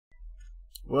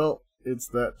Well, it's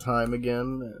that time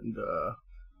again, and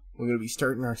we're going to be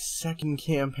starting our second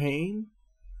campaign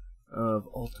of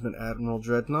Ultimate Admiral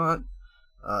Dreadnaught.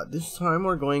 This time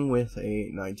we're going with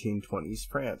a 1920s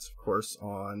France, of course,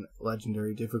 on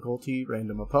legendary difficulty,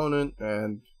 random opponent,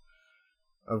 and,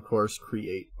 of course,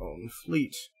 create own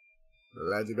fleet.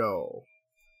 Let's go.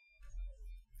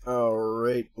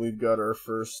 Alright, we've got our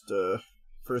first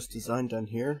design done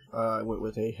here. I went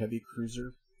with a heavy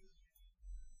cruiser.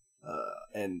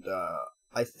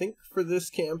 I think for this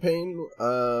campaign,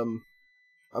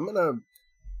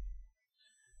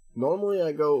 normally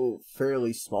I go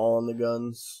fairly small on the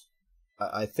guns.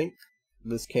 I think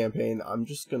this campaign, I'm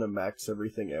just gonna max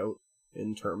everything out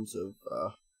in terms of,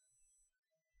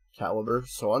 caliber.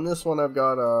 So on this one I've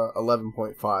got,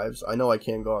 11.5s. I know I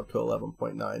can go up to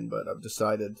 11.9, but I've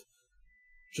decided,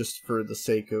 just for the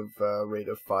sake of, rate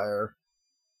of fire,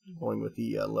 going with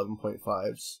the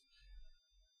 11.5s.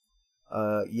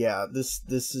 Yeah, this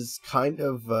is kind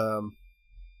of,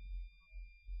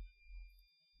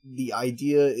 the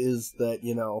idea is that,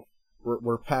 you know,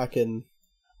 we're packing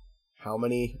how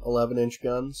many 11-inch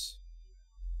guns?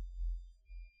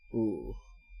 Ooh,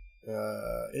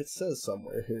 it says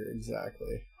somewhere here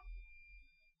exactly.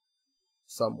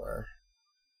 Somewhere.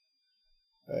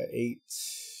 8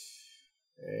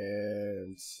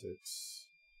 and 6.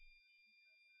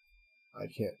 I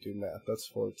can't do math, that's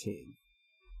 14.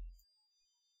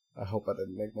 I hope I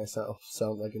didn't make myself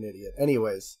sound like an idiot.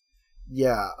 Anyways,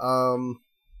 yeah, I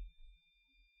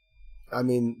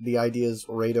mean, the idea is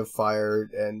rate of fire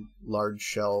and large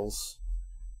shells.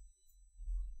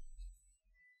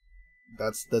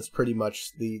 That's pretty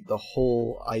much the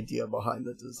whole idea behind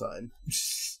the design.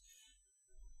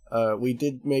 We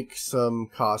did make some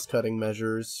cost-cutting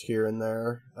measures here and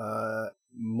there,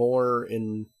 more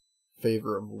in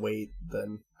favor of weight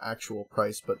than actual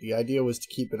price, but the idea was to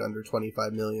keep it under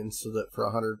 25 million so that for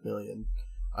 100 million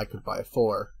I could buy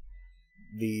 4.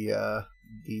 The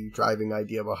driving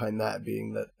idea behind that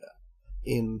being that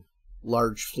in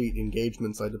large fleet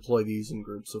engagements I deploy these in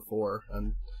groups of 4,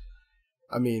 and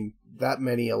I mean, that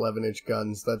many 11-inch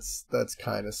guns, that's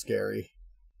kind of scary.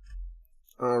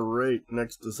 Alright,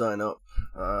 next design up,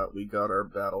 we got our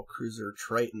battle cruiser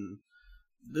Triton.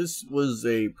 This was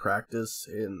a practice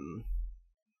in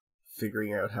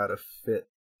figuring out how to fit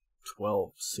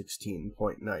 12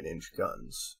 16.9-inch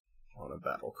guns on a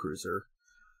battle cruiser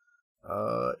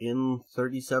in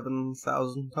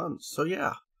 37,000 tons. So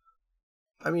yeah,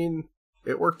 I mean,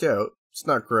 it worked out. It's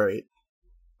not great.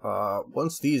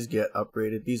 Once these get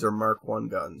upgraded, these are Mark 1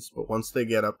 guns, but once they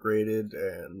get upgraded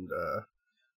and a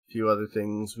few other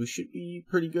things, we should be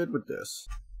pretty good with this.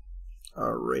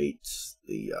 Alright,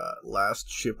 the last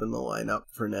ship in the lineup,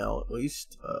 for now at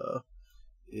least,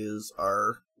 is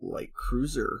our light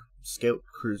cruiser, scout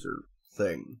cruiser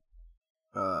thing.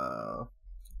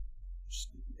 Just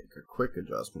make a quick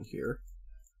adjustment here.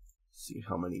 See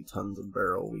how many tons of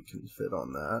barrel we can fit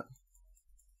on that,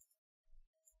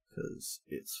 because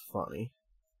it's funny.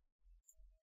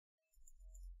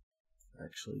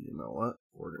 Actually, you know what?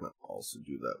 We're going to also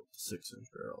do that with the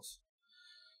 6-inch barrels.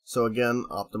 So again,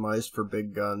 optimized for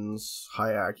big guns,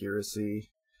 high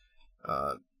accuracy.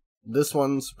 This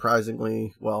one,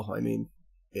 surprisingly, well, I mean,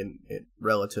 in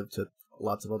relative to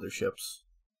lots of other ships,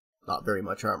 not very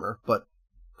much armor, but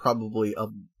probably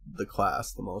of the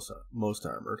class, the most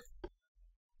armored.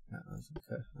 Yeah,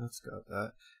 okay, that's got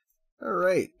that.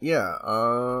 Alright, yeah,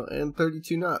 and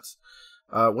 32 knots.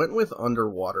 Went with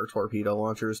underwater torpedo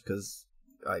launchers, because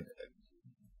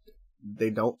they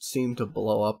don't seem to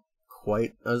blow up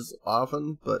quite as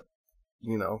often, but,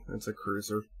 you know, it's a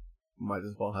cruiser. Might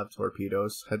as well have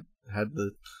torpedoes. Had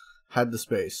the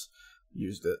space.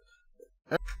 Used it.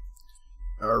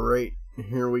 Alright,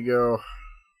 here we go.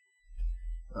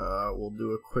 We'll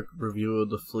do a quick review of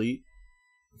the fleet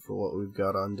for what we've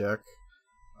got on deck.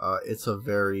 It's a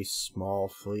very small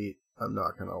fleet, I'm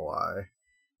not gonna lie.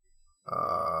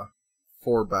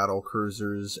 4 battle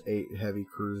cruisers, 8 heavy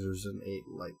cruisers, and 8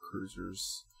 light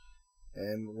cruisers.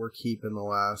 And we're keeping the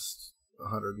last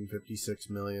 156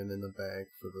 million in the bank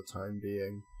for the time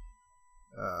being.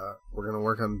 We're gonna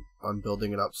work on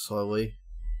building it up slowly.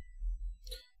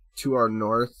 To our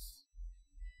north,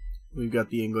 we've got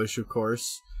the English, of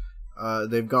course.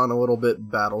 They've gone a little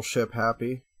bit battleship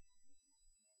happy.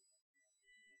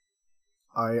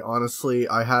 I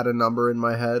had a number in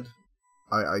my head.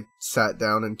 I sat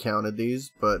down and counted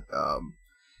these, but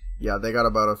yeah, they got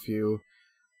about a few.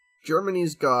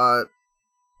 Germany's got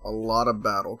a lot of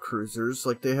battle cruisers.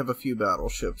 Like, they have a few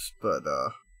battleships, but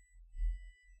a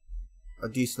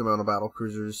decent amount of battle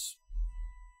cruisers.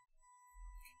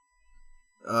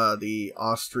 The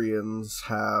Austrians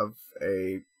have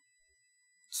a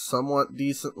somewhat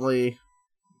decently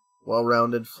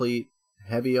well-rounded fleet,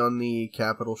 heavy on the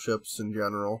capital ships in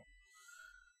general.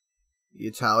 The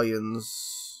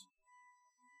Italians,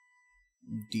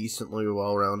 decently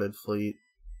well-rounded fleet.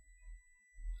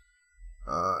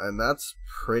 And that's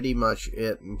pretty much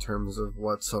it in terms of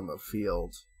what's on the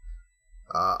field.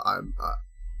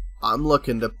 I'm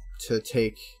looking to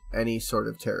take any sort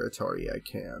of territory I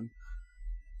can.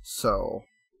 So,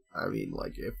 I mean,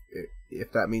 like,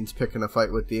 if that means picking a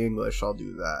fight with the English, I'll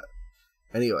do that.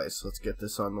 Anyways, let's get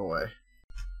this on the way.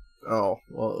 Oh,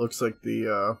 well, it looks like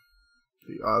the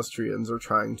Austrians are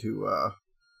trying to,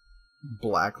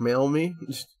 blackmail me?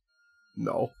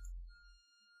 No.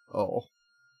 Oh.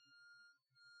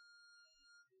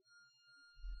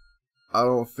 I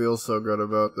don't feel so good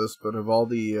about this, but of all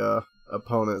the,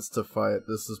 opponents to fight,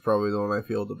 this is probably the one I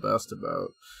feel the best about.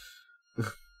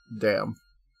 Damn.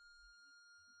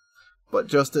 But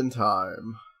just in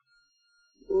time.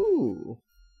 Ooh.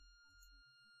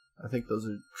 I think those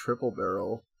are triple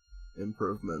barrel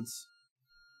improvements.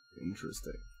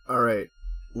 Interesting. Alright,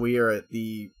 we are at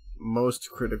the most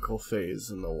critical phase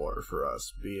in the war for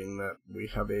us, being that we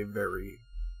have a very,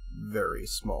 very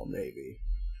small navy.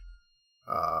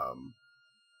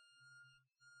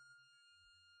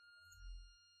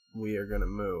 We are going to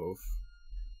move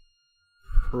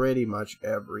pretty much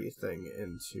everything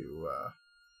into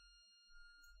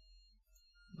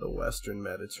the Western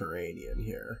Mediterranean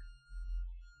here.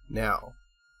 Now,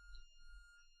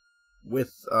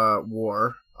 with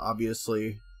war,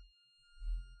 obviously,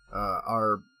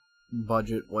 our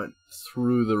budget went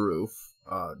through the roof.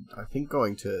 I think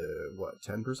going to, what,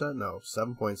 10%? No,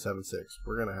 7.76.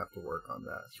 We're going to have to work on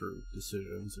that through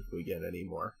decisions if we get any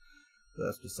more. But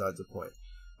that's besides the point.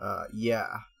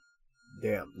 Yeah.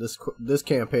 Damn, this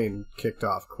campaign kicked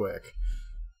off quick.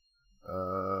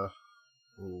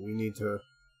 We need to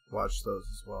watch those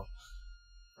as well.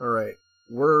 Alright,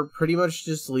 we're pretty much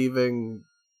just leaving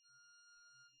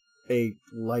a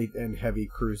light and heavy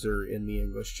cruiser in the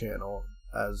English Channel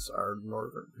as our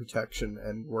northern protection,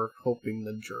 and we're hoping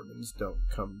the Germans don't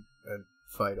come and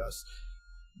fight us.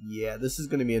 Yeah, this is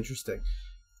going to be interesting.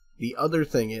 The other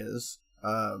thing is,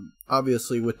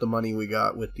 obviously with the money we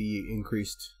got with the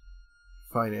increased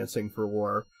financing for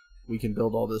war, we can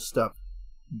build all this stuff,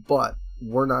 but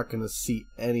we're not going to see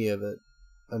any of it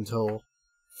until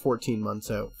 14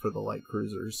 months out for the light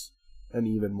cruisers, and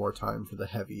even more time for the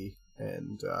heavy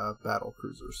and battle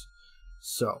cruisers.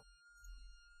 So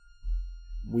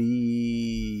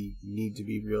we need to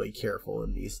be really careful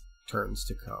in these turns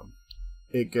to come.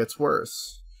 It gets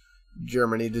worse.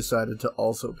 Germany decided to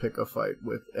also pick a fight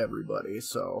with everybody,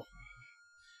 so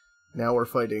now we're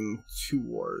fighting two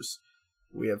wars.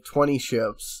 We have 20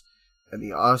 ships, and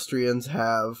the Austrians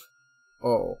have,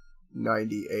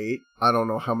 98. I don't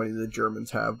know how many the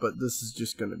Germans have, but this is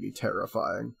just going to be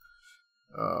terrifying.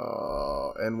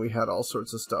 And we had all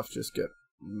sorts of stuff just get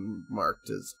marked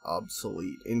as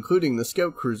obsolete, including the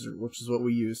scout cruiser, which is what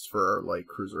we used for our light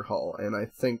cruiser hull, and I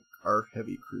think our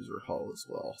heavy cruiser hull as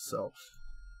well, so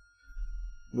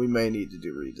we may need to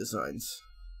do redesigns.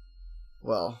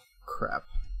 Well, crap.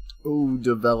 Ooh,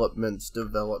 developments.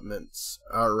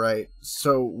 Alright,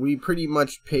 so we pretty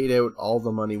much paid out all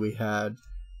the money we had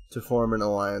to form an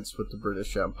alliance with the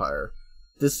British Empire.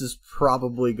 This is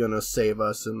probably gonna save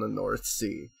us in the North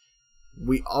Sea.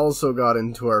 We also got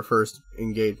into our first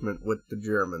engagement with the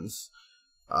Germans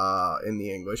in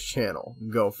the English Channel.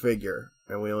 Go figure.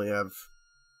 And we only have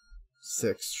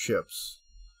 6 ships.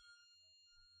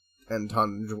 And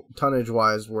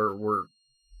tonnage-wise, we're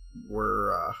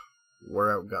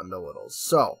outgunned a little.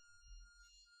 So,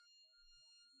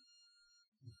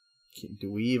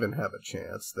 do we even have a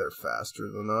chance? They're faster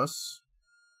than us.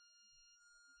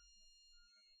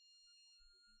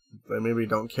 They maybe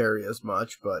don't carry as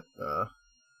much, but,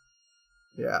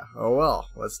 yeah. Oh well,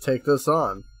 let's take this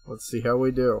on. Let's see how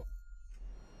we do.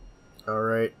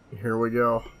 Alright, here we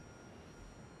go.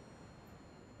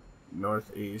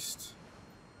 Northeast.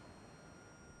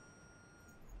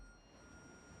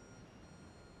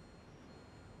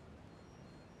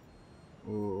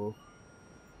 Ooh.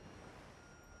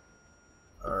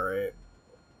 Alright.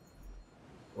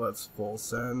 Let's full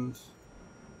send.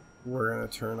 We're gonna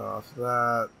turn off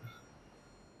that.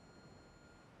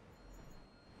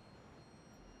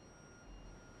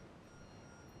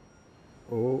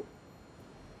 Oh.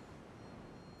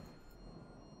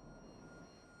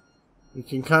 We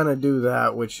can kind of do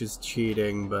that, which is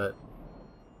cheating, but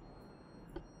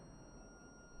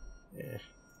yeah.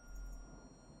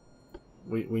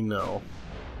 We know.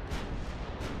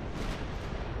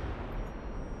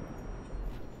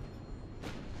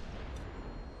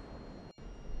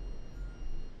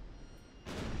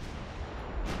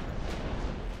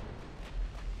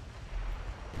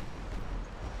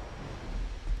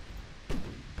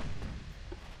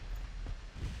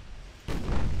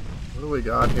 What do we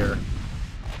got here?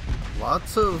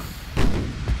 Lots of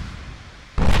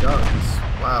guns.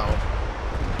 Wow.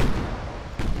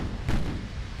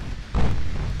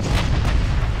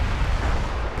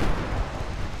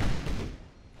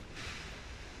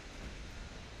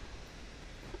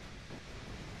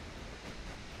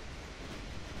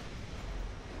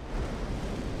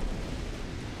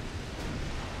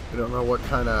 We don't know what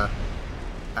kind of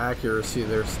accuracy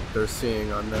they're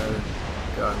seeing on their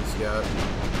guns yet.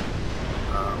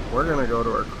 We're gonna go to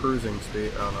our cruising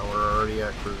speed. Oh no, we're already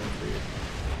at cruising speed.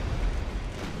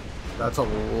 That's a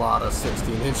lot of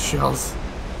 16-inch shells.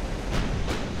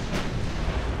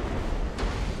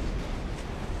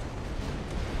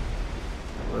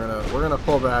 We're gonna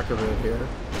pull back a bit here.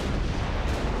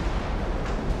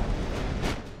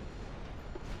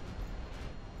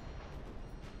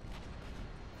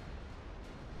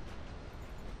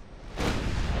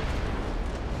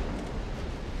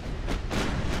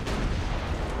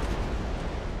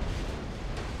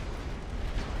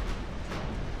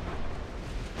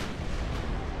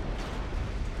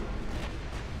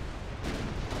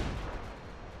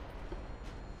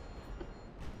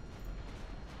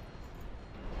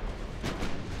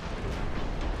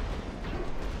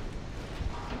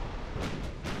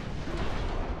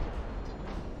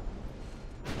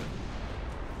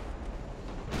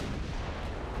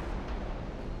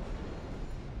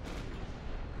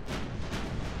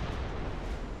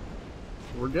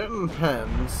 We're getting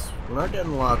pens. We're not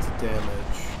getting lots of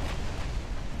damage.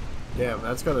 Damn,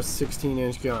 that's got a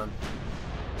 16-inch gun.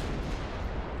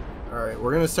 Alright,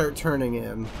 we're gonna start turning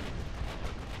in.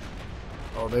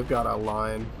 Oh, they've got a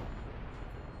line.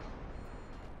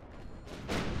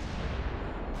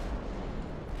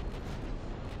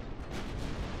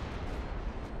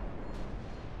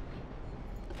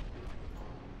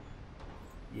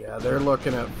 Yeah, they're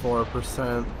looking at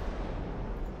 4%.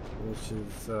 Which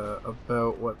is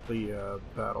about what the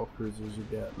battle cruisers are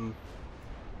getting.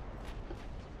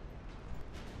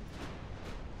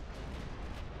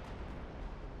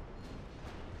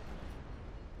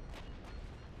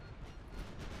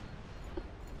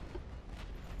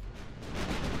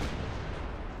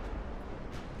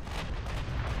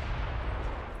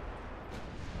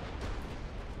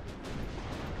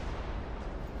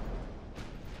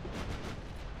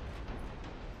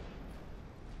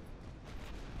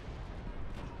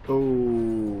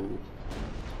 Oh,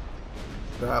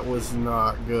 that was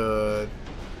not good.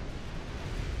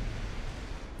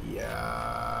 Yikes.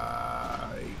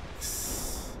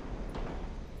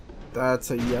 That's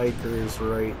a yikers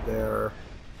right there.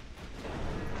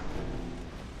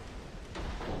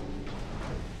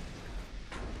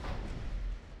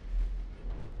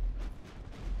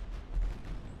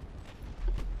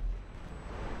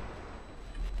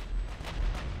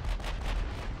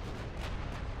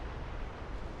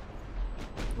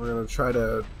 We're gonna try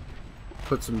to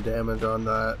put some damage on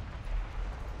that.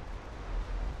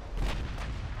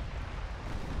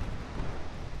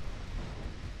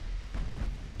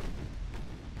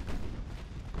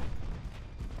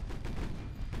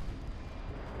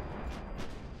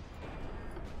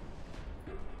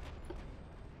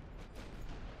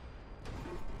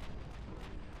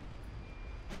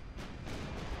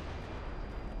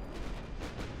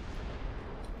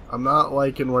 I'm not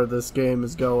liking where this game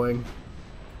is going.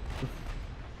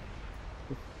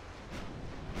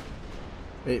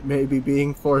 Maybe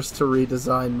being forced to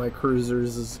redesign my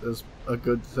cruisers is a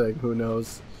good thing, who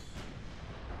knows.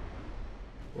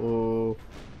 Oh,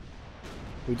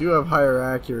 we do have higher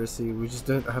accuracy, we just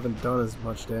haven't done as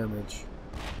much damage.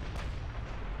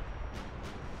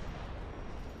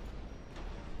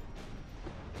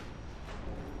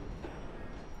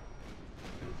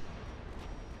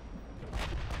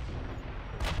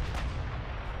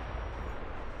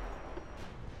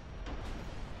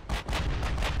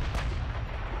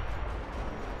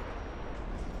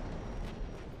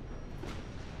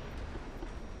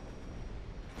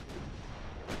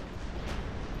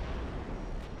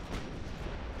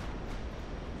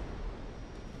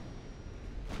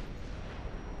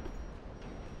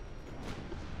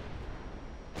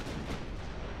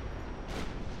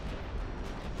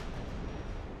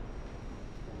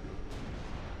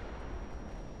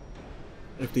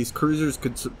 If these cruisers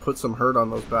could put some hurt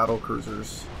on those battle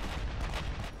cruisers,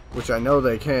 which I know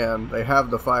they can, they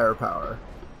have the firepower.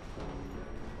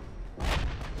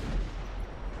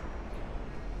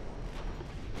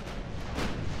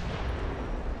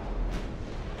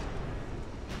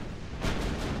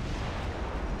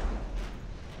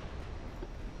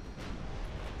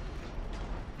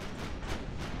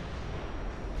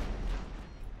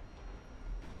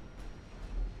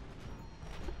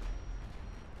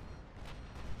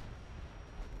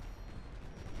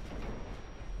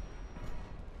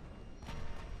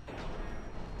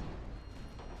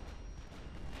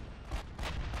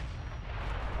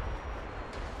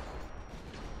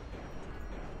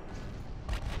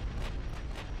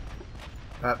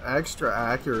 That extra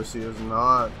accuracy is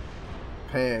not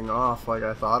paying off like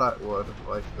I thought it would.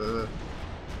 Like,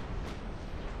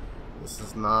 this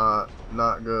is not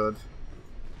good.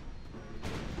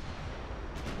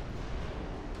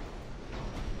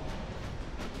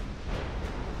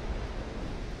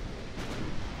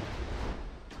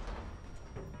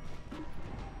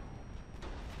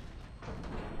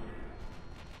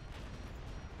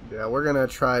 Yeah, we're gonna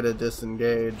try to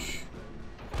disengage.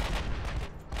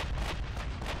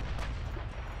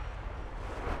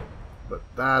 But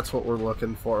that's what we're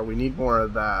looking for. We need more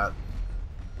of that.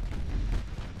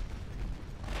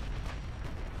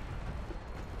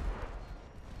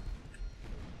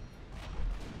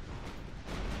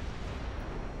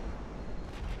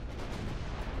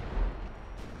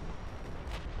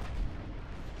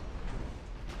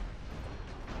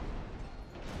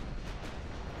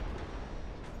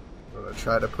 I'm gonna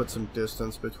try to put some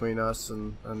distance between us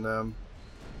and them.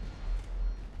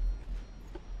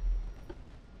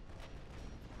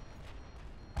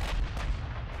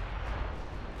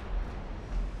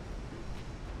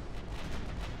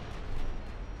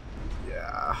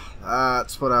 Yeah,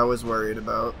 that's what I was worried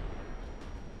about.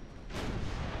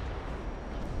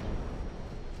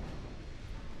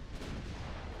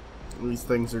 These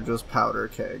things are just powder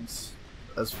kegs.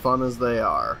 As fun as they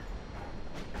are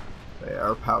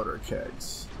powder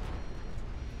kegs.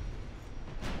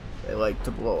 They like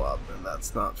to blow up, and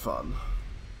that's not fun.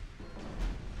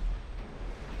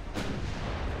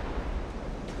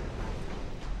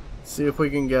 See if we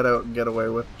can get away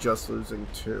with just losing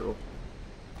 2.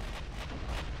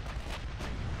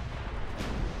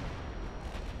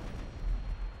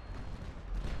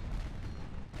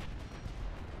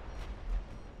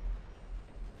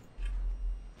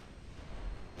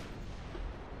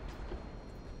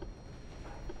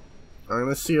 I'm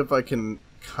gonna see if I can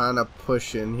kind of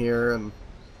push in here and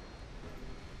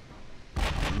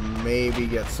maybe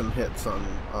get some hits on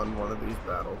one of these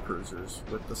battle cruisers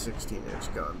with the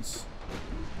 16-inch guns.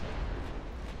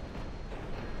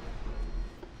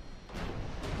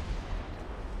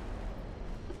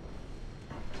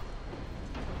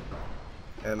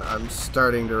 And I'm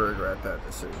starting to regret that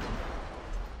decision.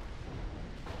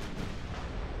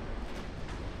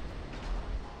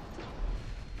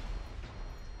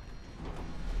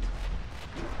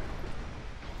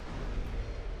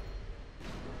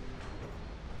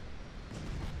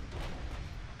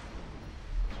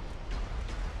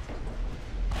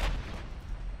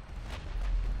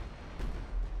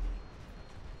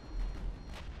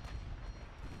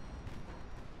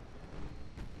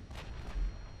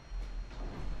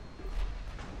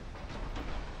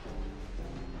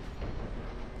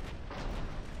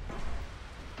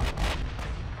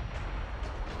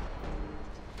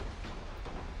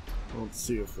 Let's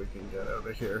see if we can get out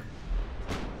of here.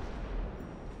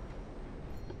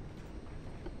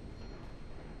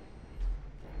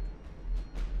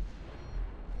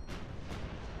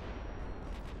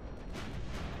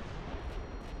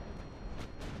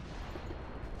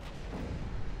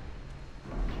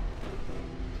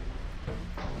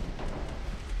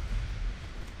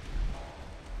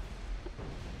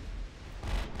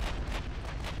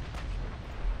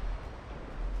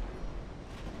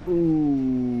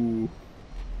 Ooh.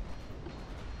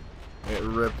 It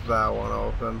ripped that one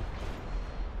open.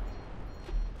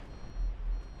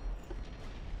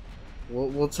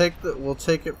 We'll take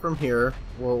it from here.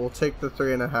 We'll take the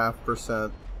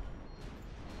 3.5%.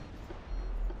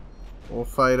 We'll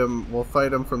fight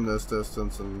him from this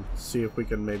distance and see if we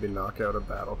can maybe knock out a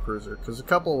battle cruiser. Because a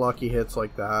couple lucky hits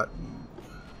like that, and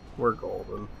we're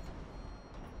golden.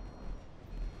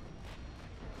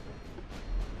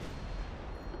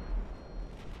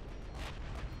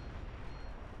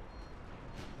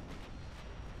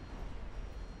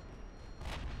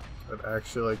 I'd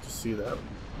actually like to see that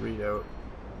readout.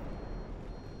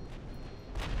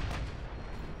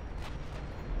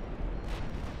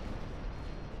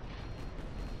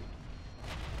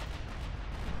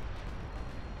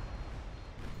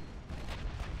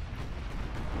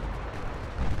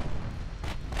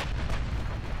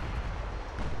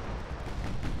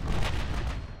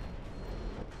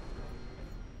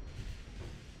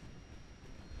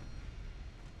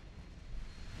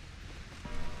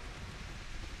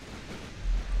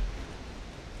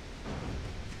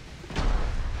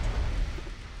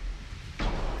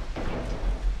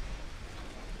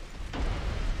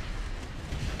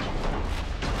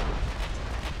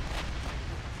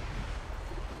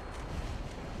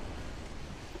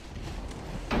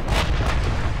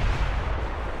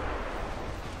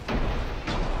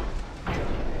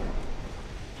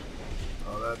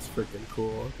 That's freaking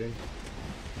cool looking.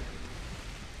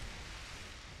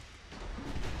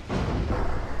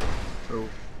 Oh.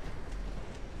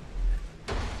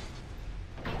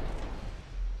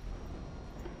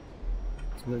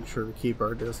 Make sure to keep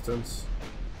our distance.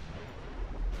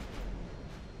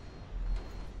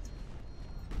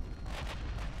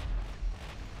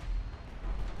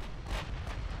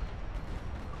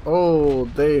 Oh,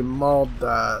 they mauled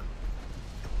that.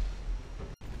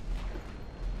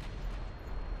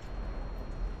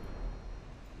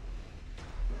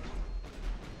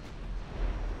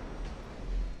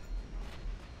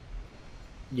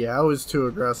 Yeah, I was too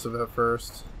aggressive at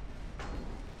first.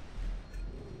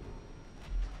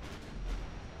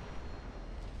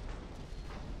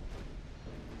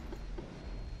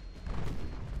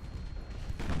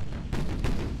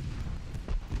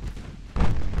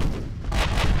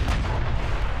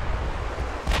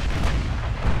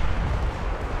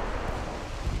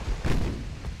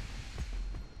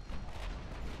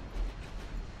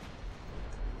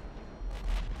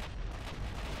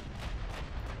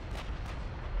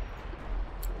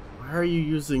 Why are you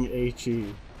using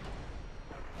HE?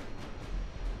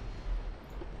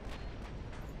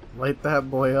 Light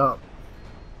that boy up.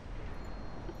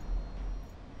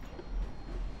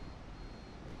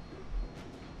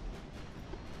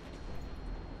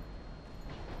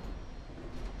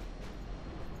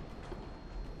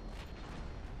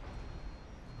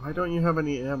 Why don't you have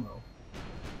any ammo?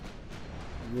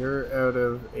 You're out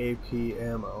of AP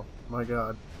ammo. My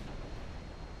god.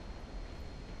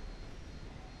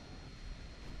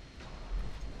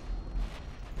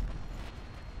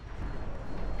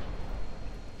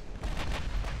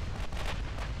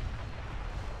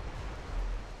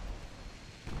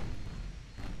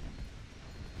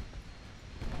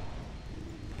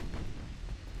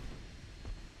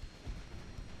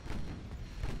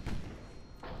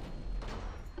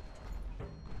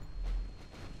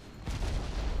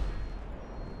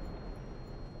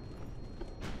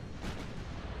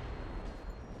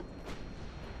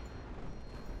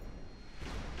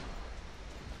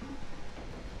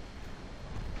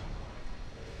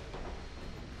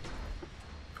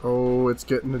 Oh, it's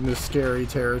getting into scary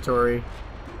territory.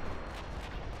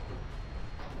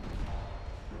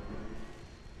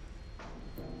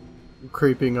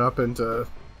 Creeping up into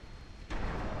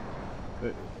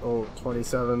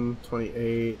 27,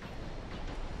 28,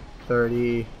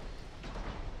 30.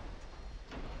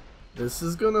 This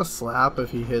is gonna slap if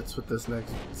he hits with this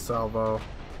next salvo.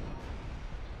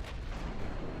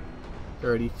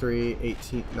 33,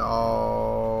 18,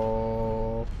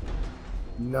 no.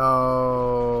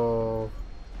 No.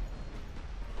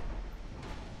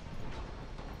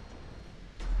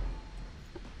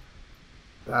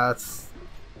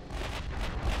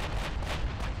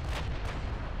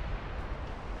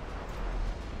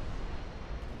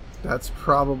 That's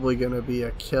probably gonna be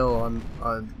a kill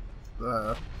on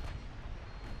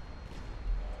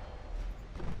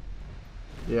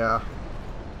yeah.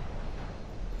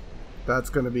 That's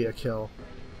gonna be a kill.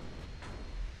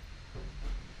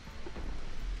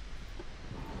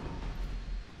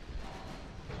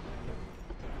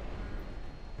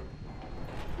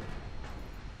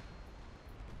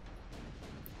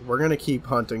 We're gonna keep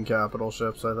hunting capital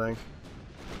ships, I think.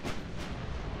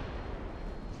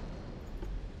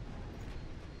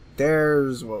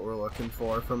 There's what we're looking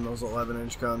for from those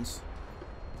 11-inch guns.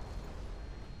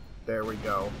 There we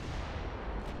go.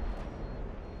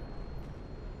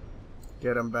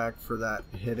 Get him back for that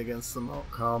hit against the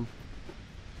Maltcom.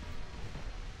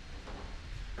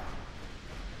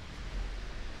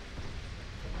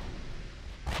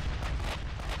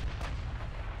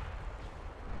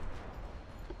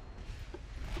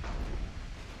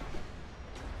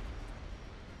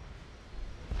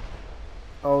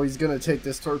 Oh, he's gonna take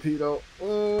this torpedo.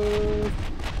 Oh.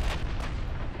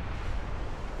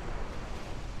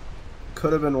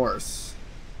 Could have been worse.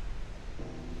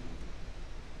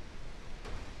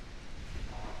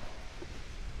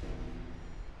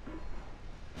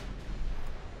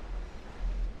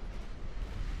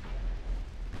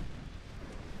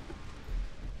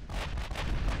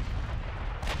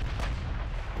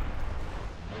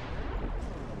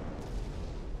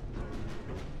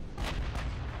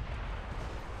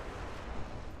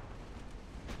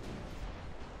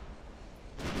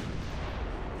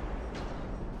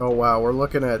 Oh wow, we're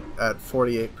looking at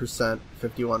 48%,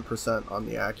 51% on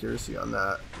the accuracy on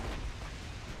that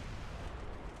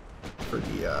for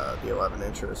the 11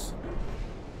 inchers.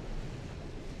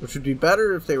 Which would be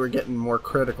better if they were getting more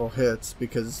critical hits,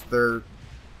 because their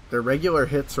regular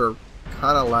hits are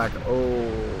kind of lack.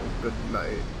 Oh, good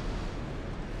night.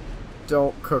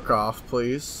 Don't cook off,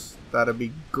 please. That'd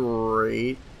be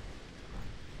great.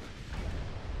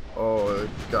 Oh, it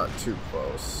got too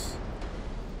close.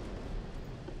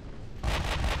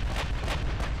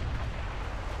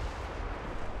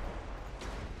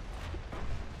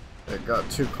 got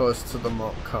too close to the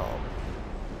calm.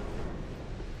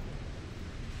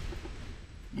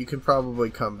 You can probably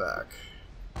come back.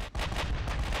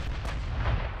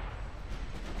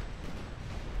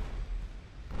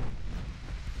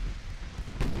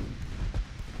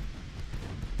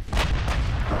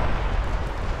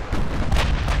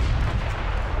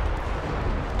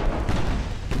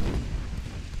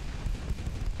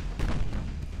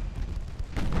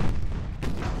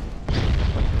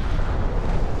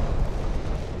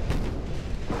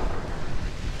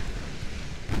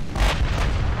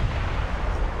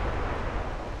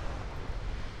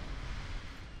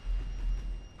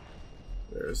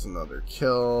 There's another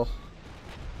kill.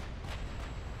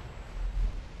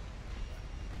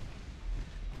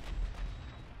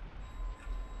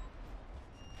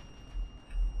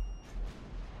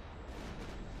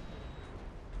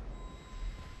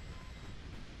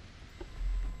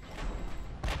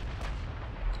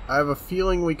 I have a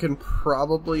feeling we can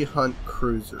probably hunt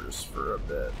cruisers for a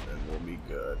bit and we'll be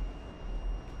good.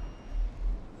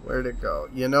 Where'd it go?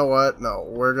 You know what? No,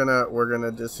 we're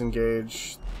gonna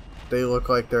disengage. They look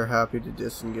like they're happy to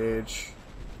disengage.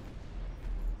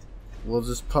 We'll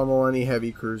just pummel any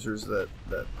heavy cruisers that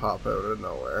pop out of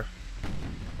nowhere.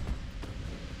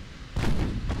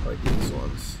 Like these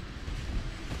ones.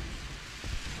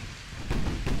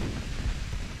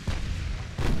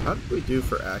 How did we do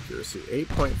for accuracy?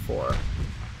 8.4.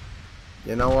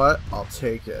 You know what? I'll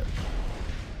take it.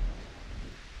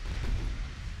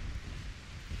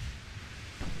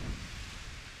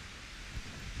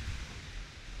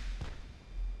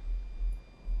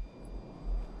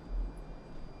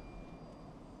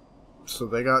 So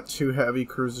they got 2 heavy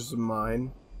cruisers of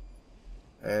mine,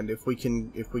 and if we can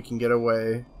get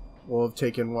away, we'll have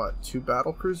taken what, 2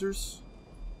 battle cruisers?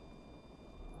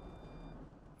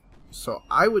 So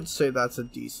I would say that's a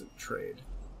decent trade.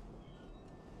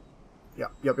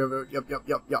 Yep.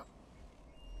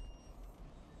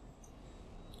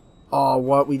 Oh,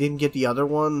 what? We didn't get the other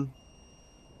one?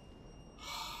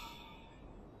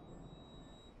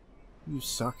 You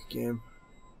suck, game.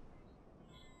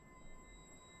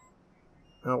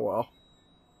 Oh well.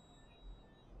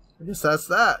 I guess that's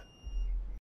that.